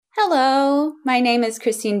Hello, my name is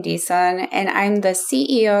Christine Deason, and I'm the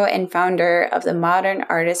CEO and founder of the Modern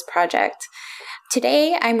Artist Project.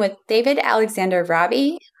 Today, I'm with David Alexander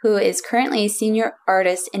Rahbee, who is currently a senior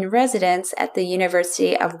artist in residence at the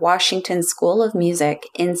University of Washington School of Music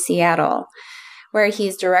in Seattle, where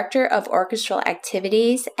he's director of orchestral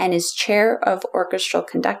activities and is chair of orchestral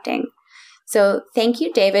conducting. So thank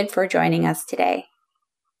you, David, for joining us today.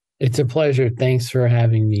 It's a pleasure. Thanks for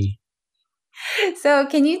having me. So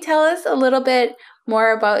can you tell us a little bit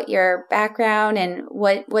more about your background and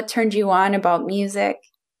what turned you on about music?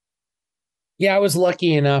 Yeah, I was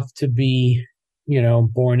lucky enough to be,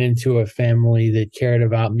 born into a family that cared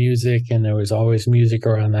about music, and there was always music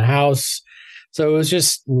around the house. So it was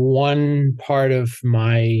just one part of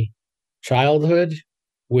my childhood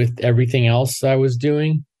with everything else I was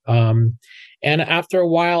doing. And after a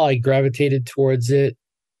while, I gravitated towards it.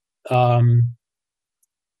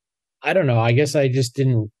 I don't know. I guess I just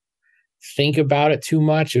didn't think about it too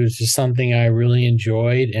much. It was just something I really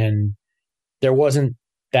enjoyed, and there wasn't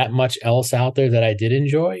that much else out there that I did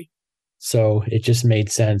enjoy. So it just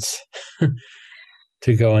made sense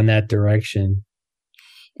to go in that direction.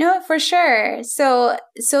 No, for sure. So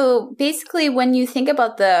basically, when you think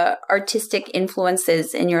about the artistic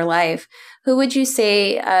influences in your life, who would you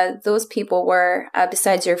say those people were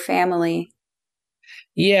besides your family?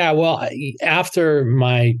 Yeah, well, after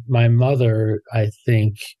my mother, I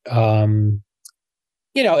think,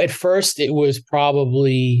 at first it was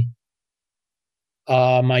probably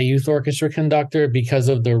my youth orchestra conductor, because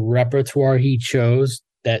of the repertoire he chose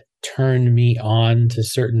that turned me on to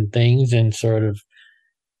certain things and sort of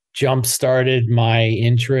jump started my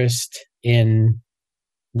interest in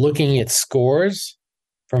looking at scores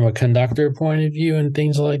from a conductor point of view and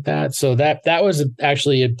things like that. So that was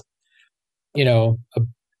actually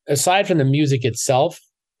aside from the music itself,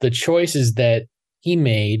 the choices that he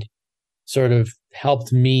made sort of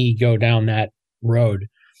helped me go down that road.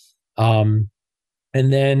 And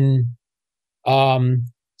then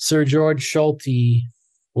Sir George Schulte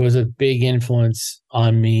was a big influence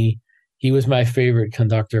on me. He was my favorite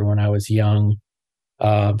conductor when I was young.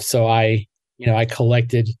 So I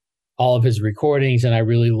collected all of his recordings, and I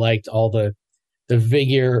really liked all the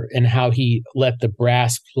vigor and how he let the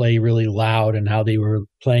brass play really loud and how they were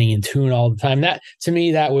playing in tune all the time. That, to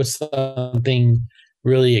me, that was something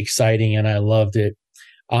really exciting, and I loved it.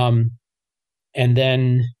 And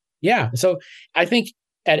then, so I think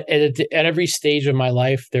at every stage of my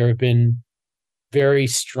life, there have been very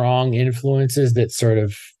strong influences that sort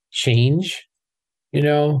of change.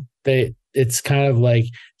 It's kind of like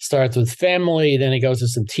starts with family, then it goes to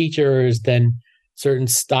some teachers, then certain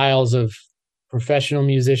styles of professional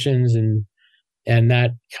musicians, and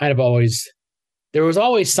that kind of there was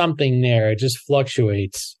always something there. It just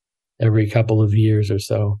fluctuates every couple of years or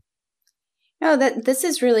so. No, this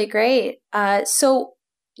is really great. So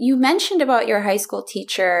you mentioned about your high school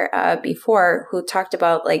teacher before, who talked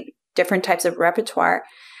about like different types of repertoire.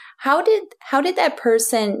 How did that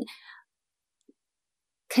person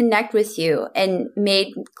connect with you and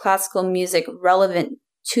made classical music relevant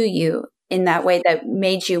to you in that way that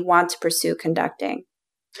made you want to pursue conducting?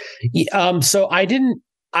 So I didn't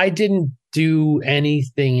do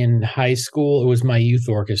anything in high school. It was my youth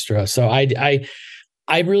orchestra. So I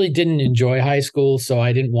really didn't enjoy high school. So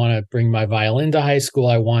I didn't want to bring my violin to high school.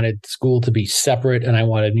 I wanted school to be separate, and I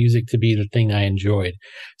wanted music to be the thing I enjoyed.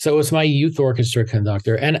 So it was my youth orchestra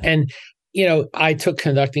conductor. And I took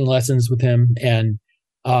conducting lessons with him. And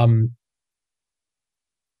I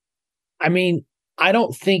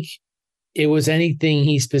don't think it was anything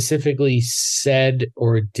he specifically said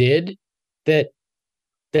or did that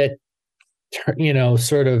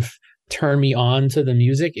sort of turned me on to the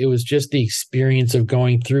music. It was just the experience of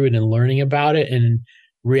going through it and learning about it and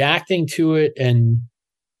reacting to it and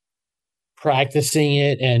practicing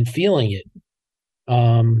it and feeling it.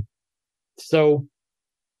 So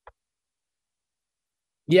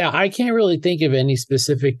yeah, I can't really think of any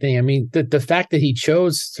specific thing. I mean, the fact that he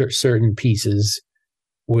chose certain pieces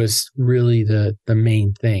was really the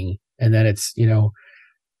main thing. And then it's,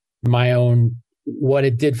 my own, what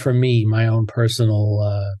it did for me, my own personal,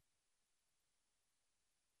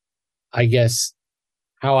 I guess,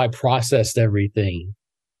 how I processed everything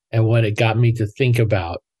and what it got me to think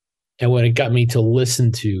about and what it got me to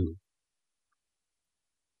listen to.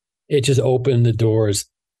 It just opened the doors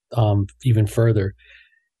even further.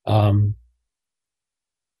 I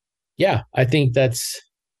think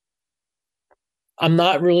I'm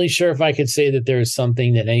not really sure if I could say that there's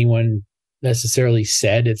something that anyone necessarily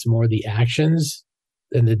said. It's more the actions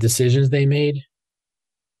and the decisions they made.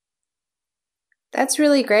 That's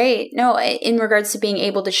really great. No, in regards to being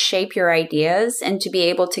able to shape your ideas and to be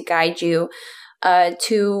able to guide you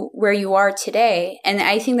to where you are today. And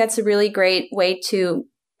I think that's a really great way to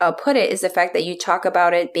put it, is the fact that you talk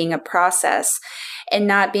about it being a process and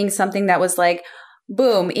not being something that was like,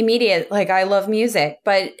 boom, immediate, like I love music.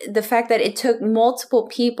 But the fact that it took multiple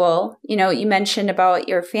people, you mentioned about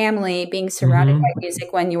your family being surrounded by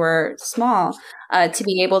music when you were small, to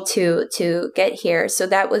be able to get here. So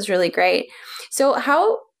that was really great. So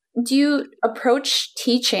how do you approach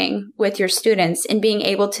teaching with your students and being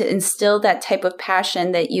able to instill that type of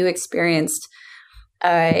passion that you experienced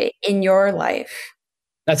in your life?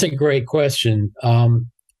 That's a great question.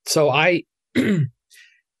 So I,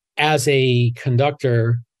 as a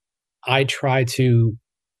conductor, I try to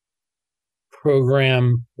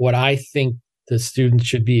program what I think the students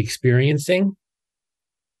should be experiencing.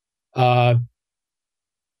 Not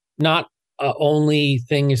only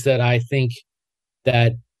things that I think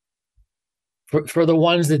that for the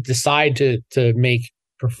ones that decide to make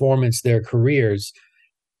performance their careers,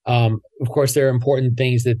 of course, there are important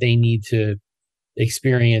things that they need to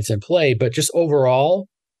experience and play, but just overall,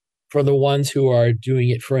 for the ones who are doing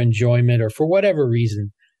it for enjoyment or for whatever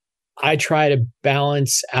reason, I try to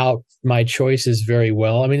balance out my choices very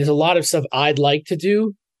well. I mean, there's a lot of stuff I'd like to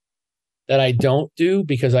do that I don't do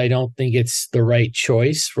because I don't think it's the right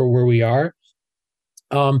choice for where we are.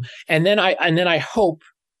 And then I hope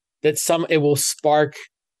that it will spark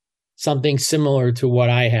something similar to what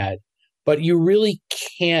I had. But you really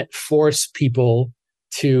can't force people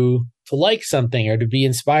to like something or to be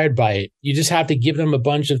inspired by it. You just have to give them a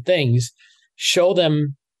bunch of things, show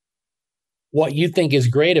them what you think is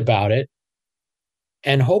great about it,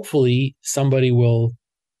 and hopefully somebody will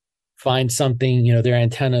find something, their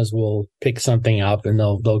antennas will pick something up and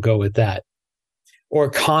they'll go with that. Or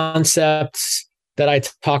concepts that I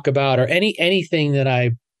talk about, or anything that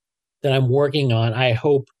I'm working on, I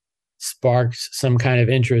hope sparks some kind of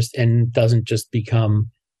interest and doesn't just become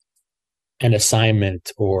an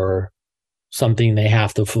assignment or something they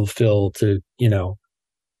have to fulfill to,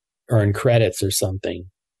 earn credits or something.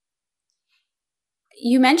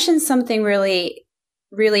 You mentioned something really,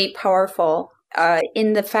 really powerful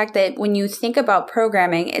in the fact that when you think about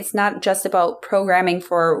programming, it's not just about programming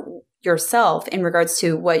for yourself in regards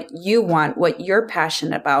to what you want, what you're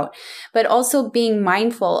passionate about, but also being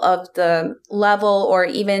mindful of the level, or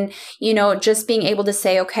even, just being able to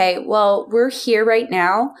say, okay, well, we're here right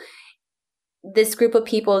now. This group of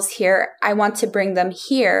people is here. I want to bring them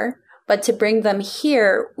here. But to bring them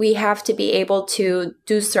here, we have to be able to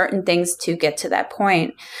do certain things to get to that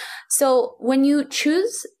point. So when you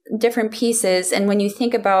choose different pieces and when you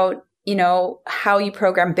think about, how you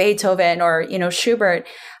program Beethoven or, Schubert,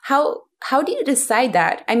 how do you decide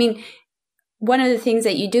that? I mean, one of the things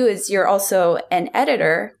that you do is you're also an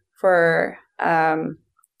editor for a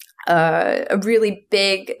really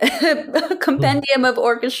big compendium of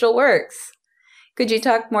orchestral works. Could you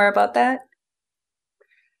talk more about that?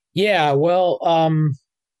 Yeah, well,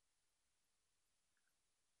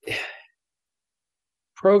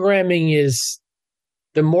 programming is,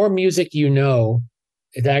 the more music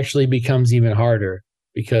it actually becomes even harder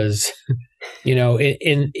because,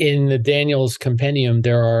 in the Daniels compendium,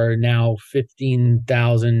 there are now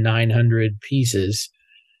 15,900 pieces,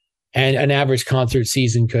 and an average concert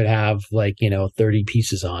season could have 30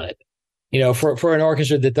 pieces on it. For an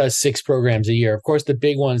orchestra that does 6 programs a year, of course, the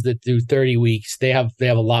big ones that do 30 weeks, they have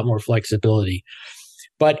a lot more flexibility.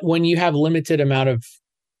 But when you have limited amount of,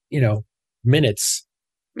 minutes,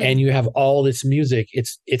 and you have all this music,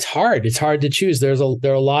 it's hard. It's hard to choose. There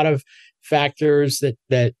are a lot of factors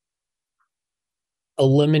that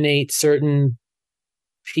eliminate certain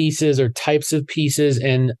pieces or types of pieces,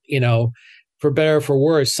 and for better or for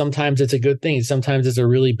worse, sometimes it's a good thing, sometimes it's a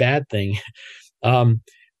really bad thing.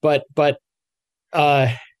 But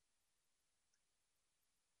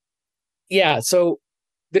yeah, so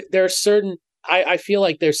there are certain, I feel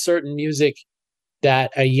like there's certain music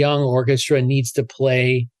that a young orchestra needs to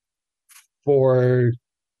play for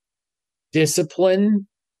discipline,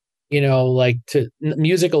 to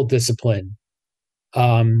musical discipline,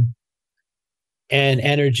 and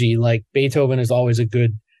energy. Like Beethoven is always a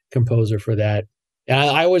good composer for that. And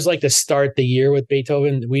I always like to start the year with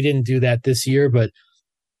Beethoven. We didn't do that this year, but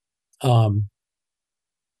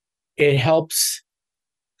it helps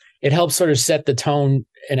sort of set the tone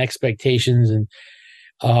and expectations. And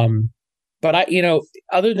but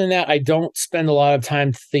other than that, I don't spend a lot of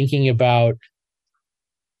time thinking about,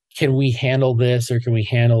 can we handle this or can we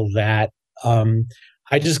handle that?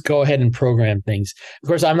 I just go ahead and program things. Of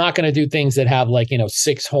course, I'm not going to do things that have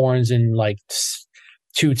 6 horns and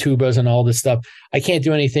two tubas and all this stuff. I can't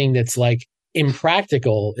do anything that's like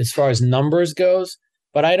impractical as far as numbers goes,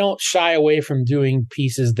 but I don't shy away from doing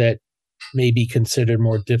pieces that may be considered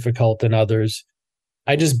more difficult than others.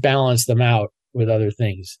 I just balance them out with other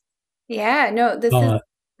things. Yeah, no,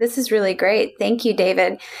 this is really great. Thank you,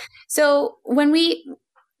 David. So when we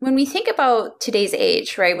think about today's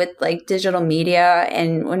age, right, with like digital media,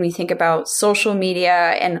 and when we think about social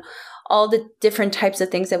media and all the different types of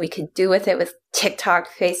things that we could do with it, with TikTok,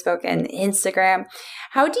 Facebook, and Instagram,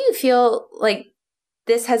 how do you feel like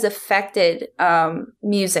this has affected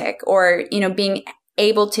music, or, you know, being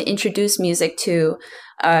able to introduce music to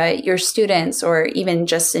your students, or even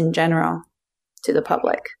just in general to the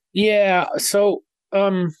public? Yeah. So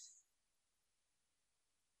I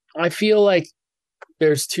feel like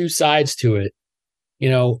there's two sides to it. You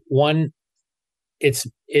know, one,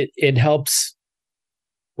 it helps,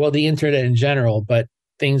 well, the internet in general, but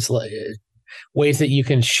things like ways that you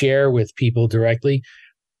can share with people directly.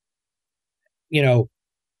 You know,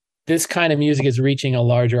 this kind of music is reaching a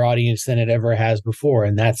larger audience than it ever has before,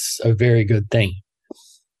 and that's a very good thing.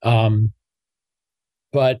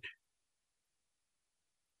 But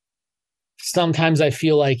sometimes I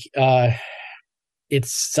feel like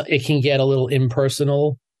it can get a little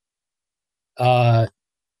impersonal. I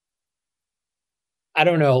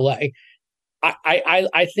don't know. Like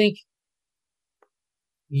I think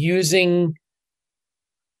using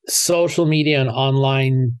social media and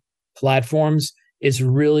online platforms is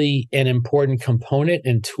really an important component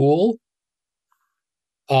and tool.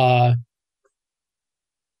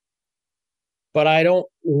 But I don't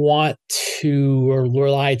want to or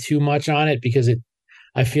rely too much on it, because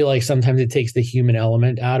I feel like sometimes it takes the human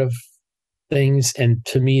element out of things. And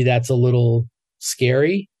to me, that's a little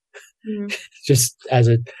scary. Mm-hmm. Just as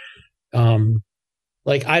a,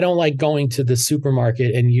 like, I don't like going to the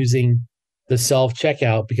supermarket and using the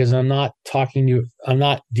self-checkout, because I'm not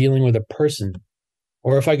dealing with a person.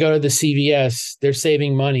 Or if I go to the CVS, they're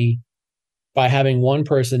saving money by having one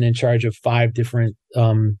person in charge of 5 different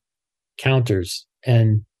counters,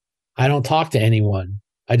 and I don't talk to anyone.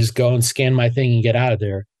 I just go and scan my thing and get out of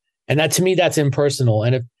there. And that, to me, that's impersonal.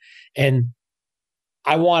 And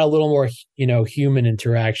I want a little more, you know, human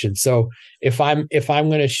interaction. So if I'm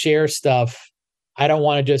going to share stuff, I don't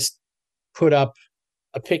want to just put up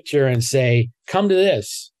a picture and say, come to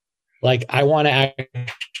this. Like, I want to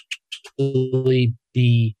actually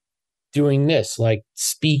be doing this, like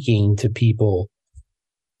speaking to people.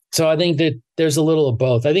 So I think that there's a little of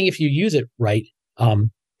both. I think if you use it right,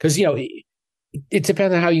 because, you know, it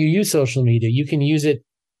depends on how you use social media. You can use it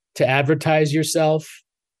to advertise yourself.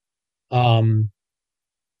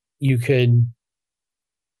 You could,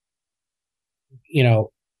 you know,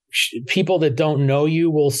 people that don't know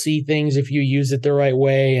you will see things if you use it the right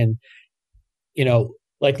way. And, you know,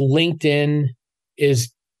 like LinkedIn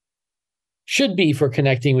should be for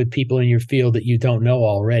connecting with people in your field that you don't know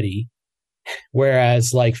already.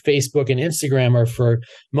 Whereas like Facebook and Instagram are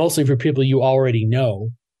mostly for people you already know.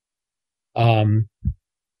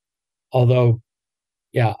 Although,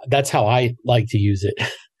 yeah, that's how I like to use it.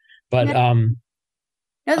 But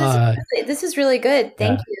no, this is really good.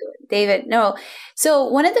 Thank you, David. No, so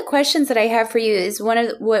one of the questions that I have for you is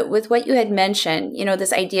with what you had mentioned. You know,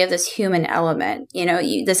 this idea of this human element. You know,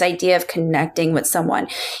 this idea of connecting with someone,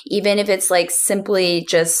 even if it's like simply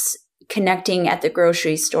just connecting at the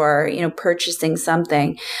grocery store. You know, purchasing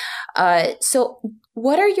something. So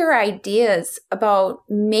what are your ideas about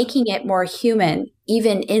making it more human,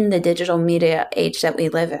 even in the digital media age that we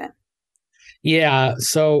live in? Yeah,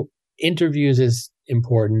 so interviews is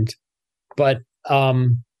important, but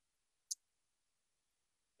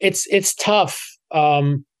it's tough.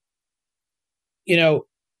 You know,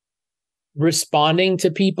 responding to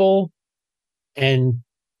people, and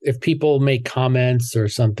if people make comments or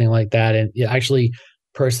something like that, and actually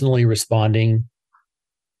personally responding,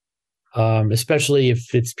 especially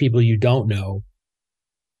if it's people you don't know.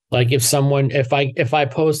 Like if I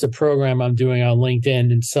post a program I'm doing on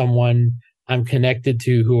LinkedIn and someone I'm connected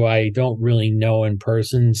to who I don't really know in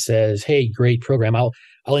person says, "Hey, great program," I'll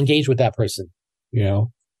engage with that person. You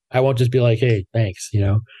know, I won't just be like, "Hey, thanks." You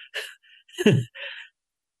know,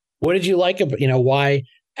 what did you like about? You know, why?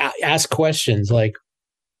 Ask questions like,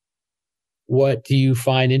 "What do you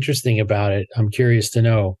find interesting about it?" I'm curious to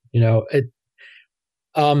know. You know,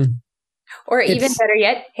 or even better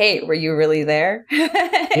yet, hey, were you really there?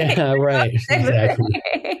 Yeah, right. Exactly.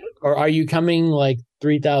 Or are you coming like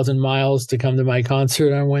 3,000 miles to come to my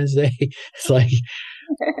concert on Wednesday? It's like,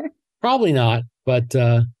 probably not. But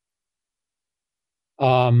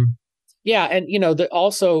yeah. And, you know,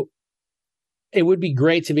 also, it would be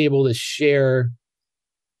great to be able to share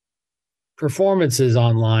performances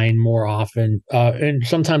online more often. And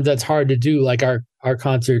sometimes that's hard to do. Like our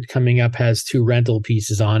concert coming up has 2 rental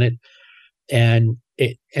pieces on it, and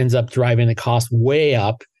it ends up driving the cost way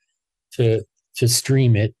up to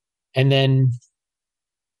stream it. And then,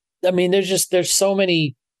 I mean, there's so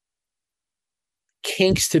many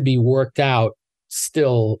kinks to be worked out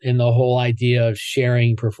still in the whole idea of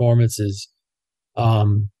sharing performances.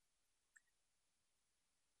 And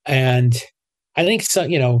I think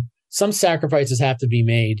some sacrifices have to be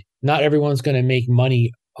made. Not everyone's going to make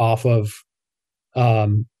money off of,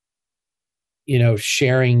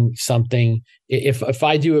 sharing something. If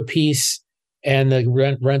I do a piece and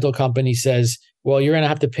the rental company says, well, you're going to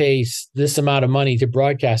have to pay this amount of money to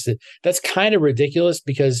broadcast it, that's kind of ridiculous,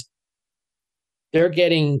 because they're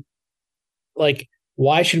getting, like,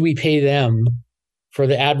 why should we pay them for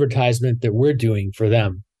the advertisement that we're doing for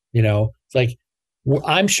them? It's like,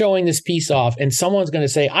 I'm showing this piece off and someone's going to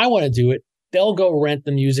say, I want to do it. They'll go rent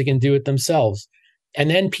the music and do it themselves. And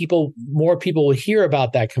then more people will hear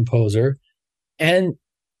about that composer, and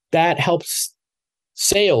that helps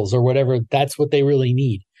sales or whatever. That's what they really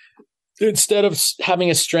need. Instead of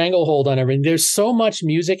having a stranglehold on everything, there's so much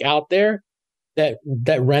music out there that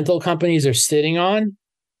rental companies are sitting on,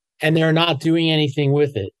 and they're not doing anything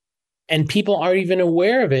with it. And people aren't even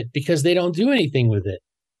aware of it because they don't do anything with it.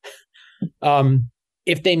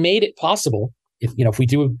 If they made it possible, if we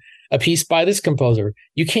do a piece by this composer,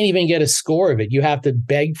 you can't even get a score of it. You have to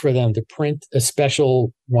beg for them to print a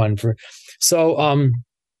special one for. So,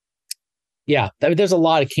 there's a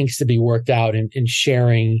lot of kinks to be worked out in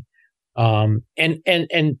sharing. And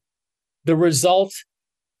the result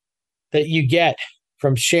that you get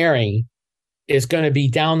from sharing is going to be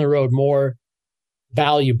down the road more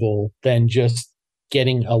valuable than just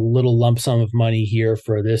getting a little lump sum of money here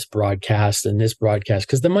for this broadcast and this broadcast,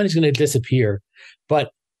 because the money's going to disappear.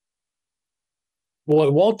 But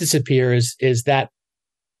what won't disappear is that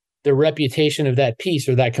the reputation of that piece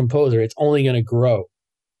or that composer, it's only going to grow.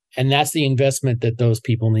 And that's the investment that those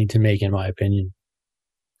people need to make, in my opinion.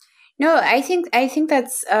 No, I think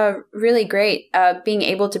that's really great, being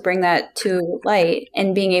able to bring that to light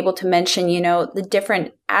and being able to mention, the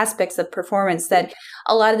different aspects of performance that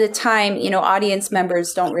a lot of the time, audience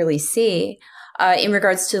members don't really see in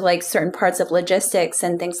regards to like certain parts of logistics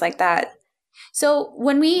and things like that. So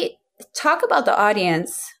when we talk about the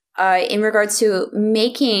audience in regards to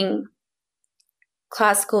making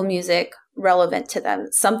classical music relevant to them,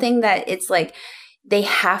 something that it's like they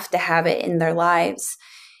have to have it in their lives.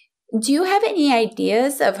 Do you have any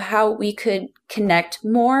ideas of how we could connect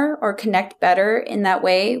more or connect better in that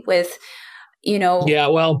way with, Yeah,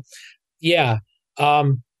 well, yeah.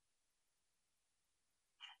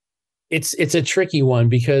 It's a tricky one,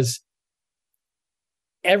 because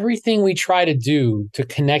everything we try to do to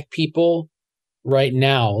connect people right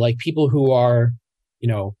now, like people who are,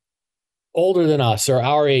 older than us or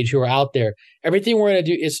our age, who are out there, everything we're going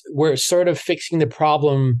to do is we're sort of fixing the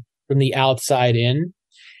problem from the outside in.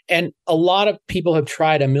 And a lot of people have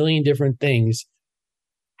tried a million different things,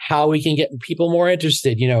 how we can get people more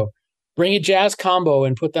interested. Bring a jazz combo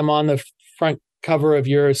and put them on the front cover of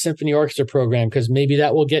your symphony orchestra program, because maybe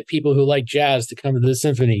that will get people who like jazz to come to the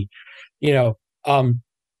symphony. There's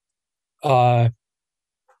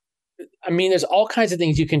all kinds of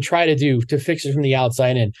things you can try to do to fix it from the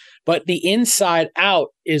outside in, but the inside out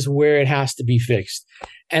is where it has to be fixed.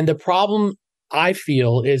 And the problem, I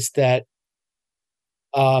feel, is that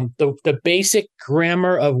the basic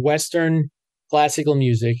grammar of Western classical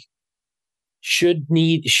music should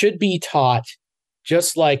be taught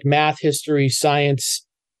just like math, history, science,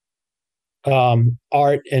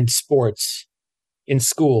 art, and sports in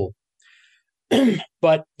school.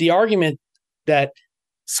 But the argument that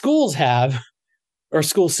schools have, or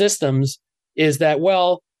school systems, is that,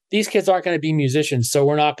 well, these kids aren't going to be musicians, so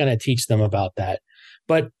we're not going to teach them about that.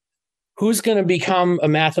 But who's going to become a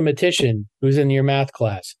mathematician who's in your math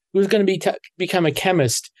class? Who's going to become a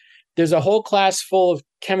chemist? There's a whole class full of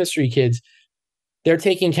chemistry kids. They're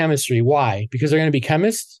taking chemistry. Why? Because they're going to be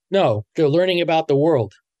chemists? No, they're learning about the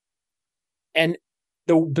world. And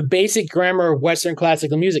the basic grammar of Western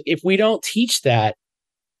classical music, if we don't teach that,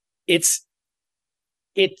 it's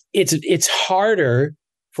harder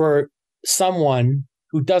for someone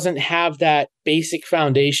who doesn't have that basic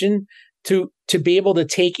foundation to be able to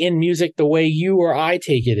take in music the way you or I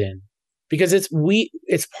take it in, because it's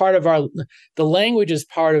part of the language is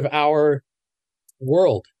part of our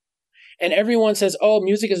world. And everyone says, oh,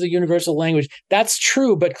 music is a universal language. That's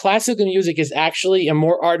true, but classical music is actually a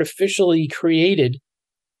more artificially created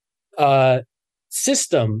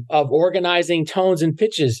system of organizing tones and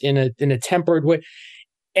pitches in a tempered way.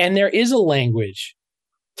 And there is a language.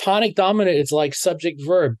 Tonic dominant is like subject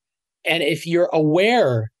verb. And if you're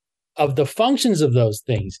aware of the functions of those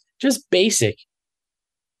things, just basic,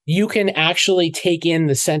 you can actually take in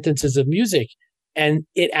the sentences of music, and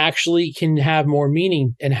it actually can have more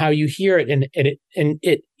meaning and how you hear it, and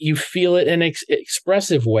you feel it in an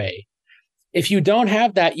expressive way. If you don't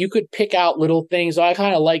have that, you could pick out little things. Oh, I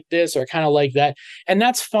kind of like this or kind of like that. And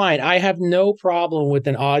that's fine. I have no problem with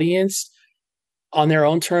an audience on their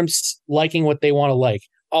own terms liking what they want to like.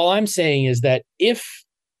 All I'm saying is that if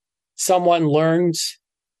someone learns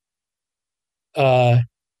about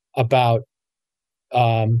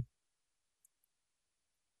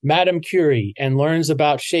Madame Curie and learns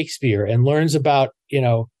about Shakespeare and learns about,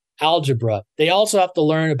 algebra, they also have to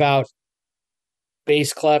learn about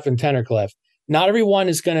bass clef and tenor clef. Not everyone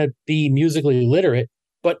is going to be musically literate,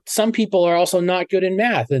 but some people are also not good in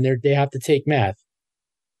math, and they have to take math.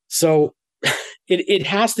 So it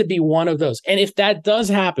has to be one of those. And if that does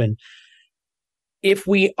happen, if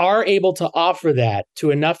we are able to offer that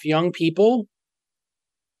to enough young people,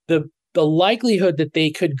 the likelihood that they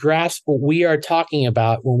could grasp what we are talking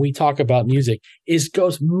about when we talk about music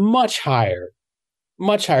goes much higher,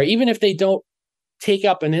 even if they don't take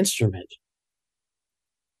up an instrument.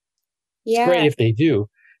 It's great if they do.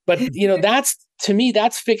 But, that's, to me,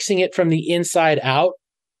 that's fixing it from the inside out,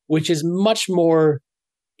 which is much more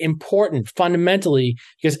important fundamentally,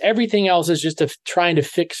 because everything else is just trying to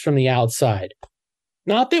fix from the outside.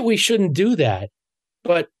 Not that we shouldn't do that,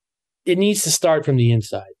 but it needs to start from the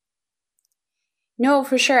inside. No,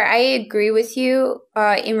 for sure. I agree with you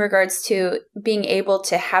in regards to being able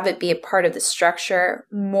to have it be a part of the structure,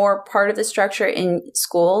 more part of the structure in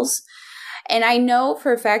schools. And I know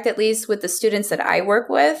for a fact, at least with the students that I work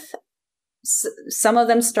with, some of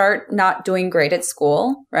them start not doing great at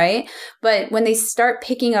school, right? But when they start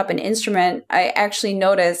picking up an instrument, I actually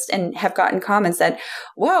noticed and have gotten comments that,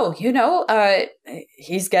 whoa,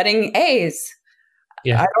 he's getting A's.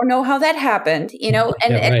 Yeah. I don't know how that happened, and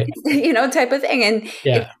type of thing. And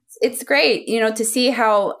it's great, to see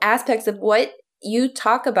how aspects of what you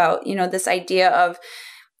talk about, this idea of,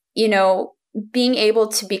 being able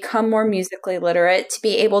to become more musically literate, to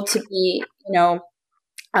be able to be,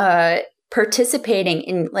 participating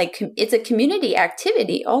in, like, it's a community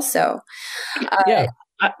activity also. I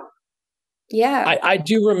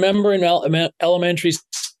do remember in elementary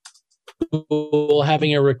school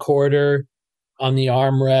having a recorder on the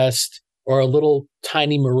armrest or a little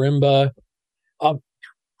tiny marimba.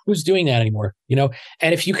 Who's doing that anymore?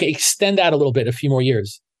 And if you can extend that a little bit, a few more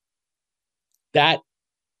years,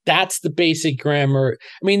 that's the basic grammar.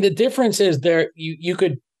 I mean, the difference is you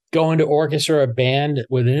could go into orchestra or a band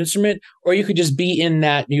with an instrument, or you could just be in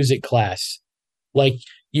that music class. Like,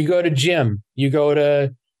 you go to gym, you go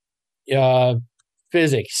to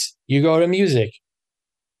physics, you go to music,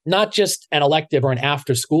 not just an elective or an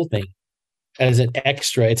after school thing as an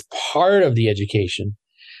extra. It's part of the education.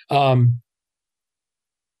 When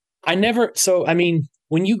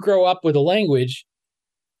you grow up with a language,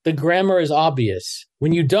 the grammar is obvious.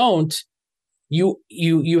 When you don't,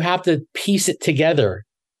 you have to piece it together,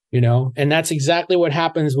 and that's exactly what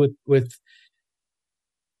happens with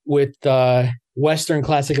Western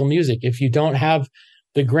classical music. If you don't have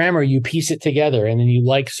the grammar, you piece it together, and then you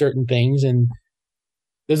like certain things, and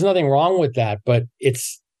there's nothing wrong with that. But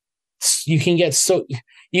you can get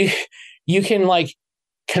you can like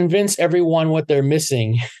convince everyone what they're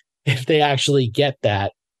missing if they actually get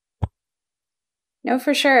that. No,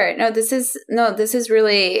 for sure. This is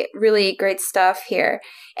really, really great stuff here.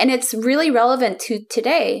 And it's really relevant to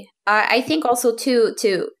today. I think also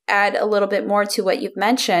to add a little bit more to what you've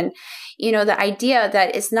mentioned, the idea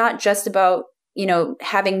that it's not just about,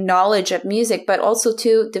 having knowledge of music, but also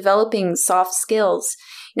to developing soft skills,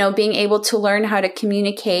 being able to learn how to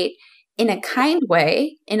communicate in a kind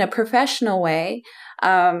way, in a professional way,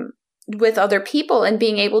 with other people, and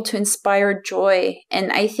being able to inspire joy.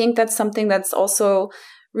 And I think that's something that's also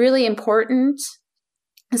really important,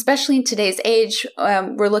 especially in today's age.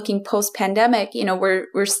 We're looking post-pandemic,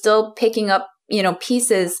 we're still picking up,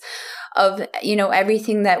 pieces of,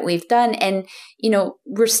 everything that we've done. And,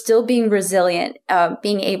 we're still being resilient,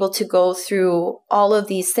 being able to go through all of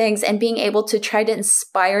these things and being able to try to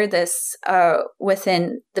inspire this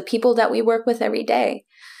within the people that we work with every day.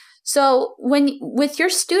 So with your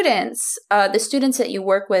students, the students that you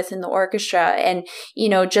work with in the orchestra, and,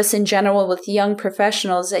 just in general with young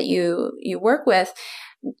professionals that you work with,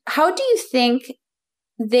 how do you think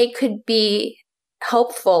they could be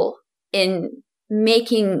helpful in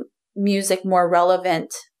making music more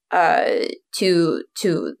relevant to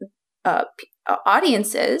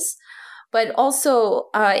audiences, but also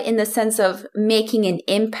in the sense of making an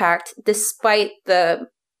impact despite the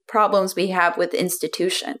problems we have with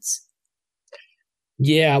institutions?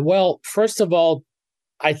 Yeah, well, first of all,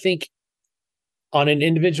 I think on an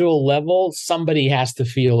individual level, somebody has to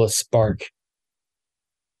feel a spark.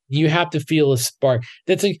 You have to feel a spark.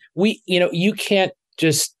 You can't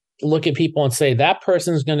just look at people and say that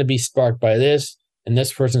person's going to be sparked by this and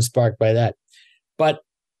this person's sparked by that. But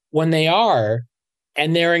when they are,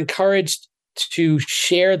 and they're encouraged to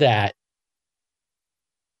share that,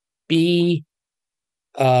 be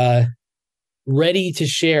ready to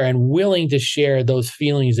share and willing to share those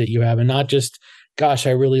feelings that you have, and not just, gosh,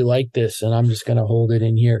 I really like this and I'm just going to hold it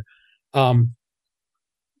in here.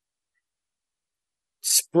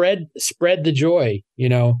 Spread the joy,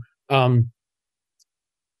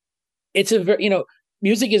 it's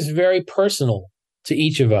music is very personal to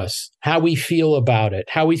each of us, how we feel about it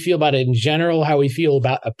in general, how we feel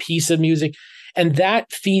about a piece of music. And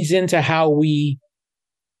that feeds into how we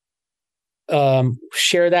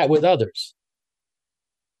share that with others.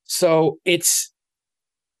 So it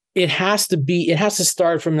has to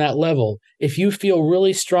start from that level. If you feel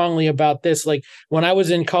really strongly about this, like when I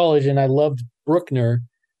was in college and I loved Bruckner,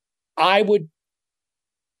 I would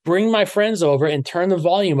bring my friends over and turn the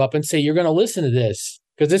volume up and say, you're going to listen to this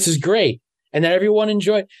because this is great. And then everyone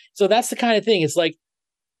enjoyed. So that's the kind of thing. It's like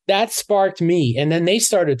that sparked me. And then they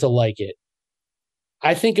started to like it.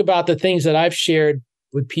 I think about the things that I've shared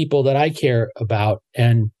with people that I care about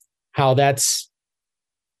and how that's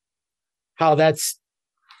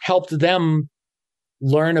helped them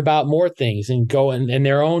learn about more things and go in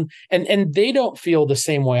their own. And they don't feel the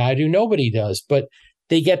same way I do. Nobody does, but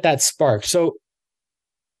they get that spark. So,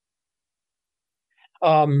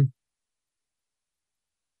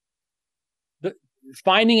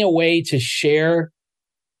 finding a way to share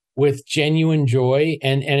with genuine joy,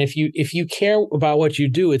 and if you care about what you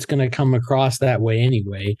do, it's going to come across that way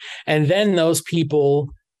anyway. And then those people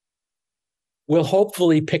will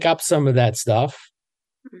hopefully pick up some of that stuff.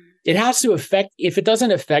 It has to affect. If it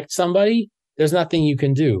doesn't affect somebody, there's nothing you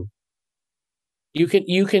can do. You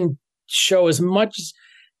can show as much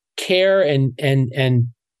care and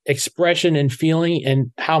expression and feeling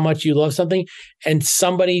and how much you love something, and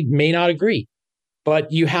somebody may not agree,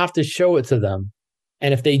 but you have to show it to them.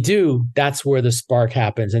 And if they do, that's where the spark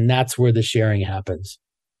happens, and that's where the sharing happens.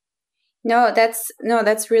 That's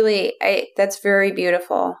very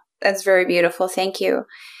beautiful. That's very beautiful. Thank you.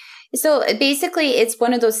 So basically, it's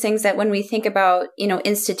one of those things that when we think about,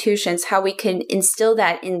 institutions, how we can instill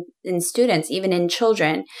that in students, even in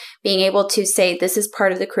children, being able to say, this is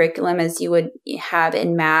part of the curriculum as you would have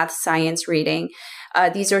in math, science, reading.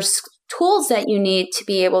 These are tools that you need to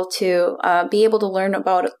be able to learn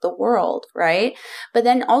about the world, right? But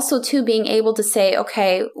then also too, being able to say,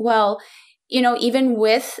 okay, well, even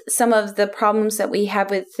with some of the problems that we have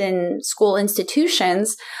within school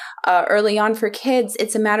institutions, early on for kids,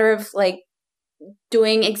 it's a matter of like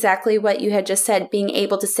doing exactly what you had just said, being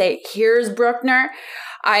able to say, here's Bruckner.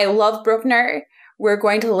 I love Bruckner. We're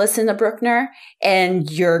going to listen to Bruckner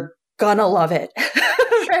and you're gonna love it.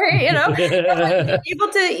 Right?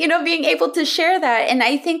 Being able to share that. And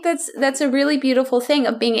I think that's a really beautiful thing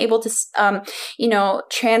of being able to,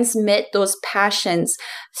 transmit those passions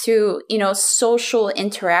through, social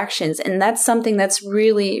interactions. And that's something that's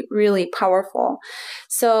really, really powerful.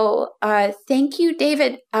 So, thank you,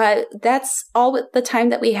 David. That's all the time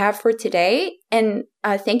that we have for today. And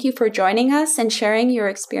thank you for joining us and sharing your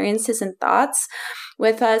experiences and thoughts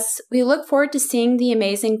with us. We look forward to seeing the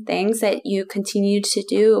amazing things that you continue to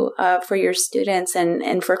do for your students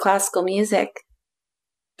and for classical music.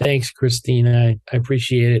 Thanks, Christina. I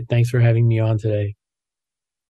appreciate it. Thanks for having me on today.